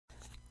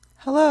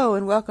Hello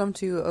and welcome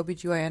to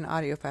OBGYN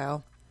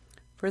Audiophile.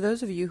 For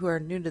those of you who are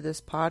new to this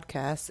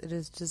podcast, it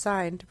is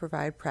designed to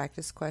provide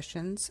practice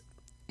questions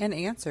and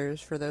answers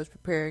for those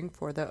preparing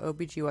for the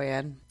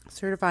OBGYN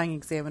certifying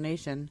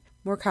examination,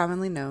 more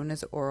commonly known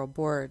as oral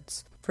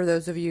boards. For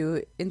those of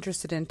you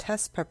interested in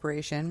test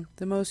preparation,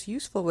 the most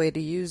useful way to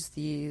use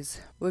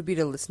these would be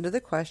to listen to the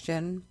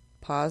question,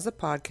 pause the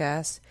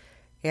podcast,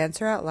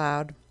 answer out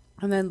loud,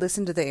 and then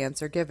listen to the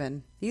answer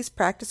given. These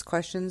practice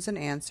questions and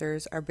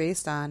answers are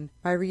based on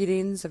my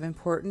readings of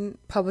important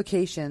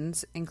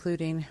publications,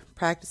 including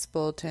practice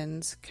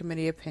bulletins,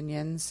 committee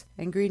opinions,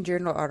 and Green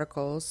Journal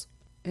articles,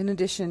 in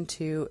addition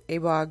to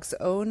ABOG's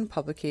own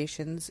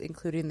publications,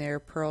 including their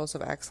Pearls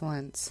of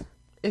Excellence.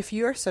 If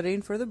you are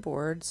studying for the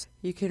boards,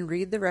 you can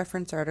read the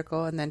reference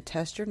article and then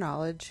test your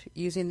knowledge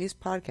using these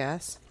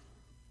podcasts.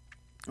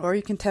 Or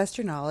you can test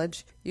your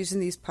knowledge using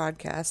these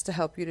podcasts to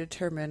help you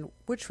determine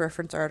which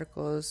reference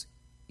articles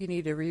you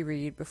need to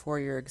reread before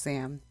your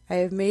exam. I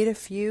have made a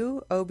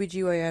few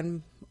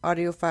OBGYN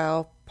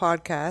audiophile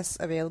podcasts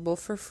available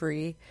for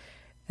free,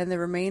 and the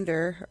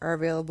remainder are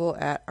available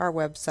at our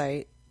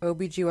website,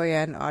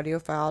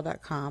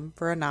 obgynaudiophile.com,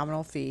 for a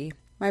nominal fee.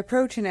 My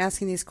approach in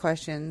asking these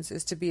questions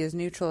is to be as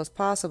neutral as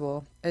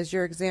possible, as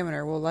your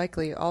examiner will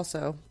likely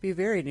also be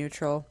very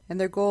neutral, and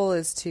their goal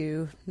is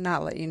to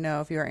not let you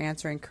know if you are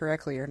answering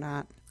correctly or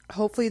not.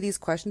 Hopefully these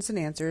questions and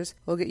answers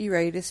will get you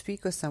ready to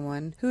speak with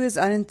someone who is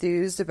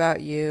unenthused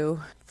about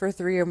you for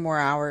 3 or more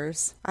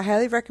hours. I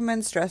highly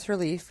recommend stress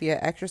relief via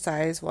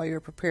exercise while you're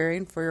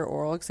preparing for your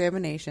oral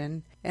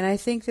examination, and I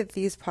think that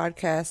these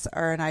podcasts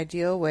are an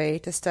ideal way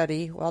to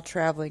study while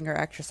traveling or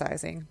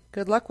exercising.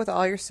 Good luck with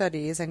all your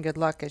studies, and good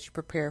luck as you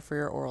prepare for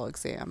your oral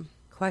exam.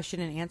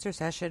 Question and answer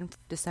session: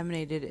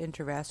 disseminated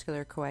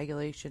intravascular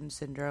coagulation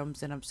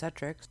syndromes in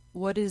obstetrics.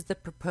 What is the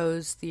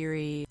proposed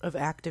theory of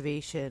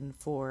activation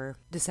for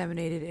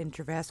disseminated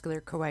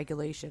intravascular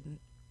coagulation?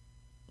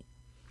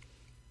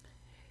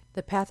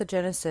 The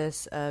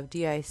pathogenesis of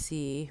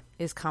DIC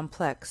is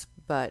complex,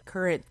 but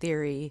current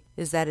theory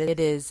is that it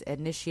is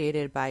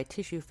initiated by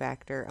tissue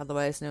factor,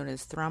 otherwise known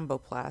as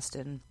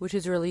thromboplastin, which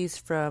is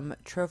released from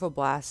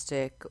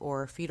trophoblastic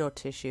or fetal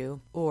tissue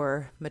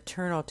or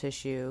maternal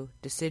tissue,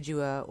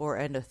 decidua, or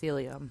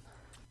endothelium.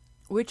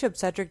 Which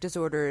obstetric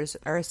disorders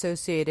are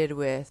associated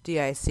with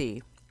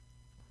DIC?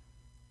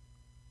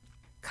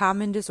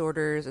 Common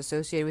disorders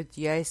associated with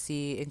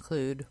DIC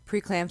include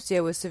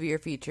preeclampsia with severe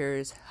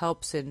features,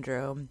 HELLP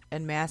syndrome,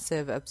 and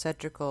massive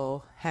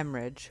obstetrical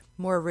hemorrhage.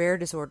 More rare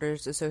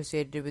disorders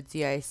associated with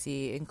DIC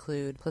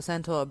include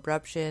placental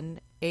abruption,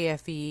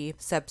 AFE,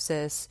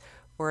 sepsis,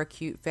 or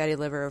acute fatty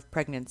liver of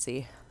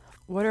pregnancy.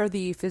 What are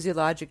the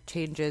physiologic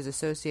changes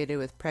associated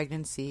with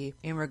pregnancy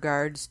in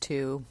regards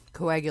to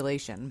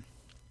coagulation?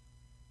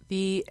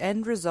 The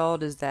end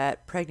result is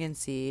that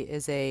pregnancy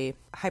is a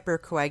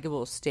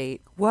hypercoagulable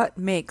state. What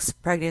makes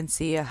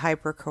pregnancy a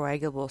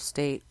hypercoagulable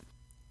state?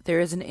 There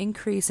is an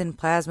increase in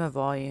plasma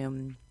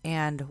volume,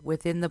 and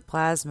within the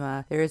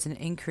plasma, there is an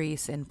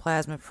increase in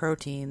plasma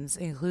proteins,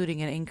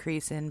 including an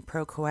increase in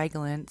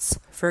procoagulants.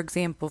 For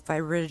example,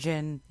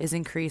 fibrinogen is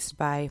increased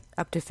by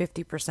up to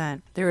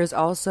 50%. There is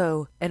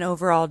also an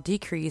overall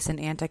decrease in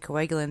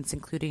anticoagulants,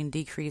 including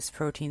decreased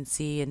protein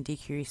C and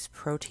decreased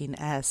protein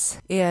S.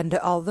 And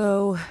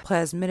although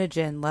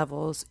plasminogen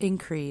levels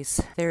increase,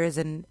 there is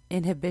an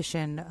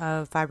inhibition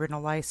of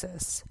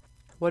fibrinolysis.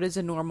 What is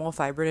a normal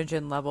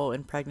fibrinogen level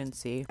in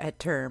pregnancy at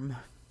term?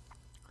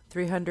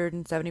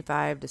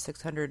 375 to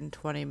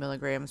 620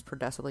 milligrams per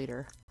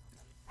deciliter.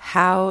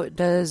 How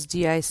does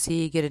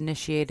DIC get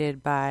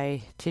initiated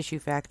by tissue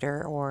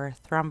factor or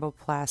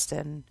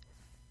thromboplastin?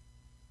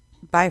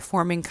 By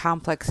forming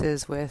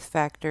complexes with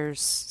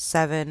factors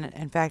 7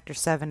 and factor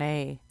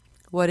 7A.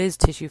 What is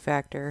tissue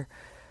factor?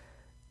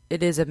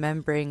 It is a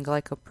membrane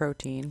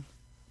glycoprotein.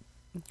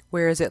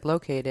 Where is it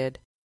located?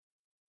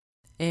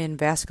 In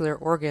vascular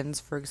organs,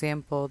 for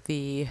example,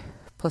 the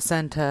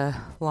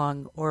placenta,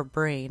 lung, or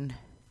brain.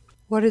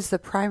 What is the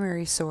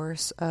primary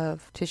source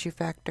of tissue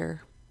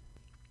factor?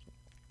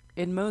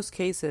 In most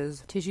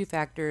cases, tissue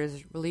factor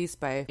is released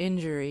by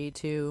injury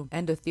to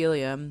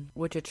endothelium,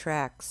 which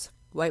attracts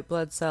white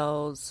blood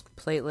cells,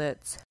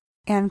 platelets,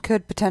 and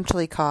could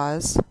potentially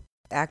cause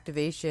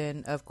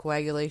activation of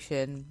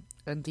coagulation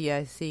and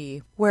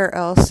DIC. Where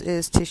else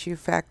is tissue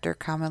factor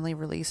commonly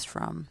released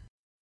from?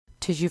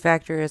 Tissue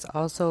factor is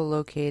also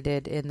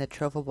located in the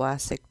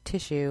trophoblastic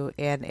tissue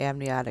and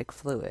amniotic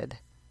fluid.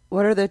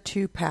 What are the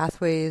two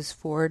pathways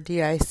for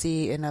DIC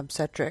in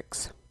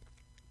obstetrics?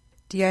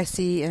 DIC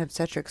in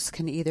obstetrics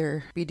can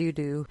either be due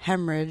to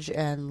hemorrhage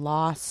and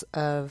loss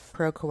of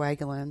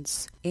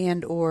procoagulants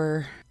and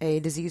or a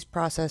disease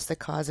process that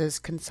causes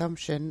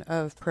consumption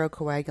of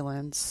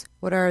procoagulants.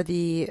 What are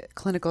the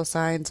clinical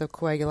signs of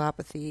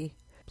coagulopathy?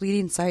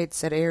 Bleeding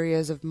sites at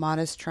areas of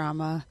modest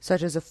trauma,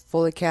 such as a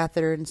Foley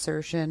catheter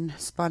insertion,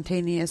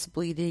 spontaneous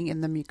bleeding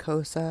in the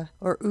mucosa,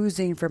 or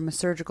oozing from a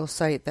surgical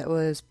site that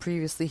was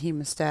previously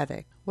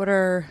hemostatic. What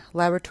are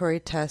laboratory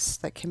tests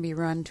that can be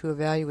run to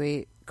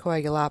evaluate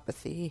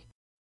coagulopathy?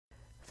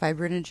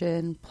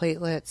 fibrinogen,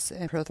 platelets,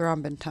 and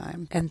prothrombin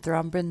time, and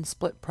thrombin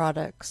split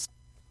products.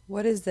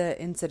 What is the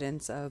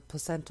incidence of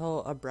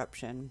placental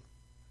abruption?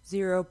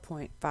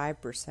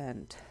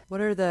 0.5%.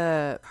 What are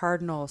the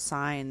cardinal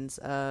signs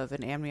of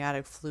an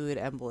amniotic fluid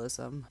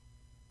embolism?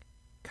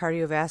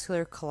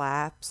 Cardiovascular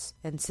collapse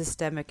and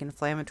systemic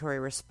inflammatory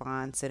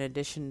response in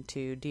addition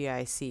to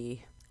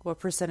DIC. What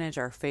percentage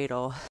are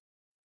fatal?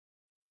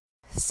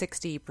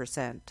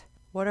 60%.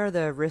 What are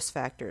the risk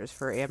factors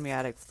for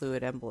amniotic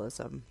fluid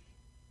embolism?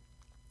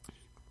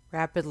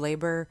 Rapid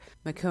labor,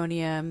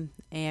 meconium,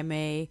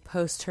 AMA,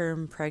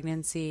 post-term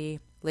pregnancy,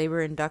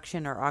 labor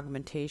induction or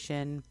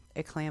augmentation,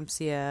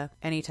 eclampsia,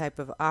 any type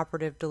of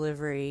operative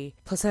delivery,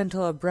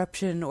 placental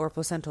abruption or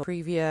placental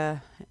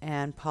previa,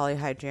 and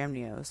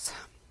polyhydramnios.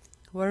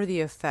 What are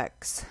the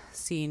effects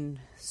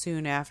seen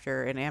soon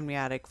after an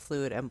amniotic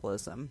fluid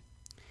embolism?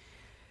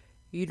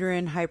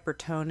 Uterine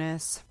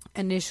hypertonus,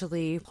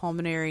 initially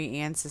pulmonary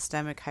and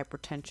systemic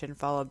hypertension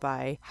followed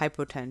by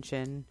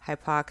hypotension,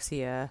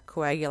 hypoxia,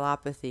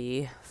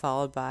 coagulopathy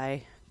followed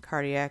by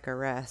cardiac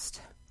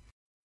arrest.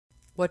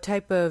 What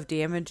type of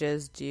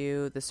damages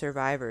do the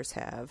survivors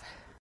have?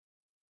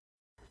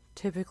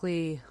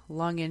 Typically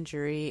lung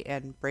injury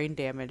and brain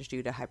damage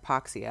due to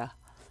hypoxia.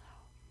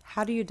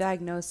 How do you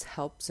diagnose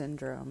HELLP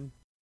syndrome?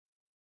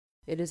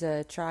 It is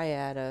a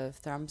triad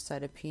of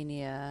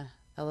thrombocytopenia,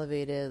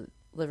 elevated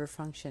liver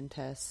function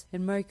tests,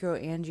 and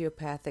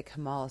microangiopathic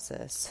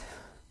hemolysis.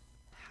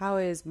 How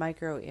is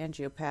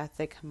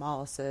microangiopathic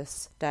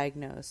hemolysis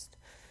diagnosed?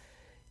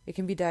 It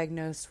can be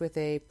diagnosed with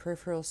a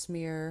peripheral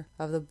smear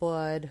of the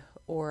blood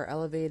or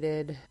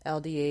elevated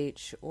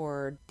LDH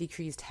or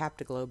decreased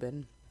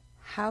haptoglobin.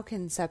 How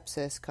can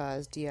sepsis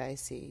cause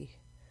DIC?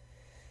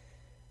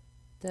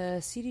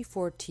 The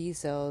CD4 T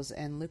cells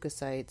and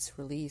leukocytes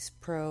release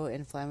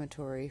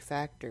pro-inflammatory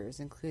factors,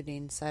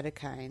 including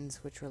cytokines,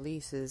 which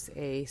releases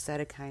a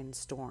cytokine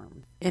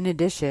storm. In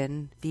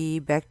addition, the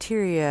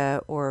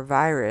bacteria or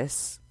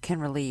virus can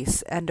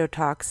release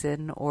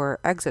endotoxin or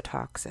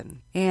exotoxin,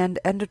 and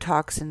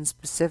endotoxin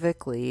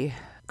specifically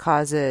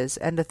causes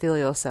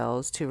endothelial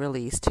cells to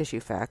release tissue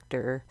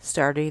factor,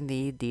 starting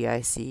the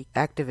DIC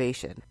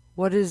activation.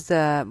 What is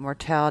the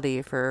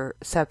mortality for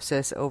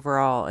sepsis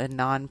overall in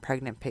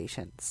non-pregnant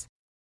patients?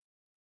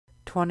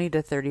 20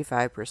 to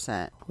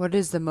 35%. What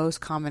is the most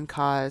common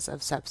cause of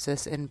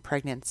sepsis in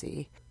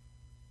pregnancy?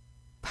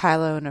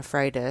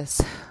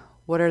 Pyelonephritis.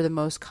 What are the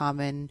most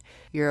common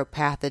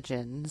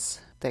uropathogens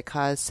that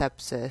cause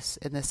sepsis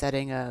in the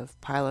setting of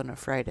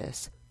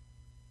pyelonephritis?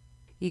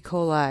 E.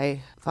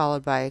 coli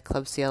followed by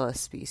Klebsiella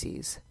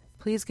species.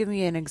 Please give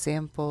me an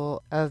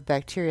example of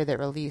bacteria that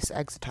release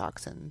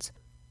exotoxins.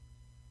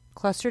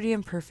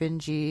 Clostridium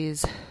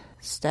perfringens,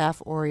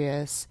 Staph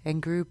aureus,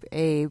 and group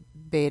A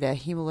beta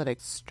hemolytic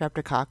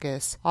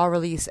streptococcus all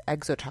release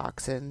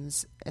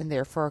exotoxins and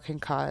therefore can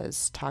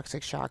cause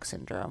toxic shock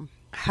syndrome.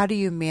 How do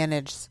you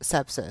manage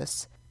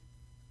sepsis?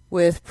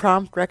 With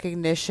prompt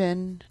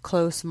recognition,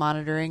 close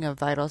monitoring of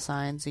vital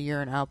signs and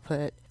urine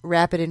output,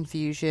 rapid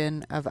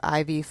infusion of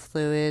IV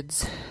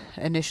fluids,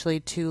 initially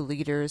 2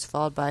 liters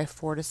followed by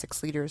 4 to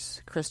 6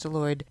 liters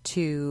crystalloid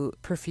to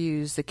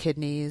perfuse the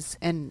kidneys,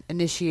 and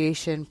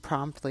initiation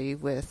promptly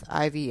with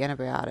IV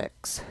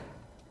antibiotics.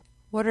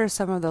 What are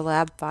some of the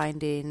lab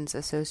findings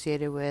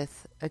associated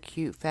with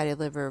acute fatty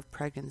liver of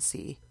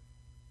pregnancy?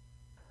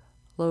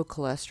 Low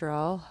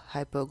cholesterol,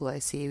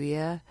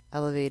 hypoglycemia,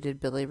 elevated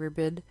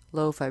bilirubin,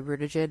 low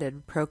fibrinogen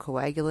and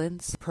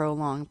procoagulants,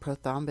 prolonged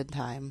prothrombin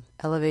time,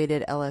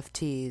 elevated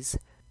LFTs.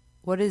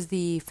 What is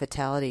the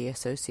fatality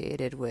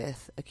associated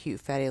with acute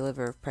fatty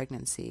liver of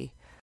pregnancy?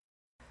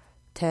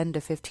 10 to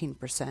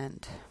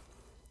 15%.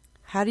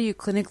 How do you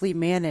clinically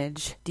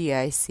manage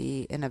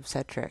DIC in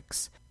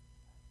obstetrics?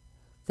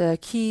 The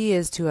key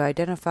is to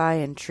identify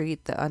and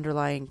treat the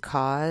underlying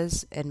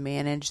cause and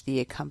manage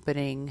the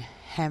accompanying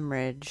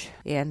hemorrhage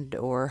and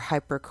or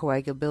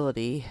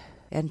hypercoagulability,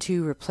 and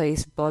to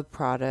replace blood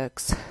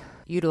products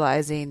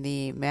utilizing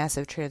the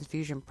massive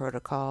transfusion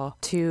protocol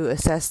to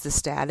assess the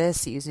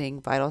status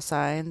using vital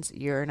signs,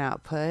 urine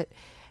output,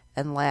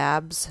 and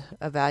labs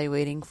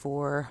evaluating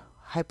for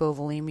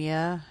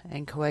hypovolemia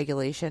and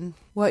coagulation.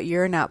 What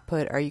urine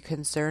output are you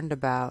concerned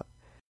about?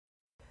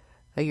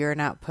 A urine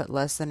output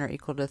less than or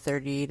equal to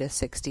 30 to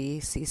 60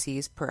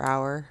 cc's per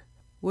hour.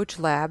 Which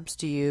labs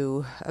do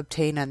you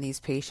obtain on these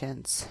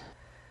patients?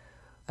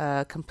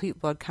 A complete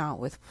blood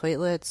count with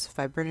platelets,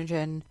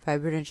 fibrinogen,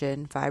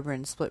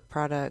 fibrin split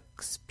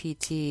products,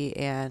 PT,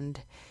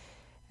 and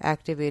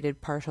activated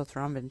partial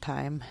thrombin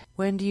time.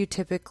 When do you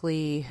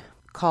typically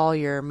call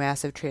your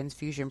massive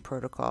transfusion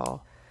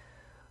protocol?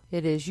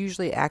 It is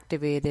usually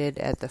activated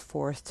at the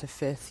 4th to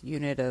 5th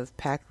unit of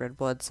packed red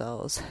blood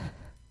cells.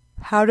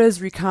 How does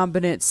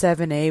recombinant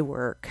 7A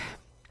work?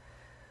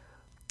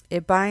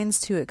 It binds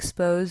to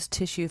exposed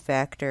tissue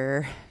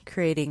factor,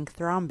 creating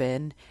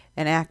thrombin,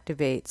 and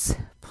activates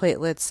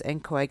platelets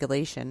and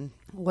coagulation.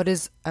 What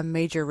is a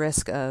major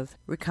risk of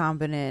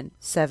recombinant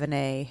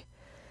 7A?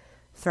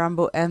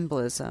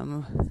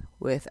 Thromboembolism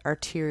with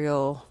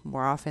arterial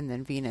more often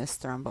than venous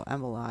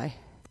thromboemboli.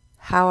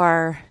 How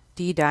are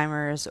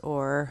D-dimers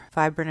or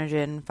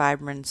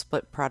fibrinogen-fibrin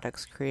split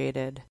products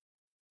created?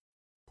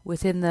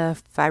 Within the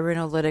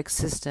fibrinolytic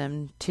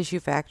system, tissue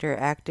factor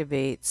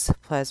activates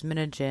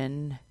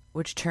plasminogen,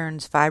 which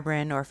turns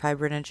fibrin or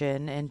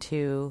fibrinogen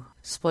into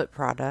split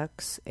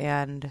products,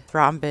 and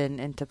thrombin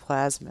into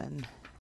plasmin.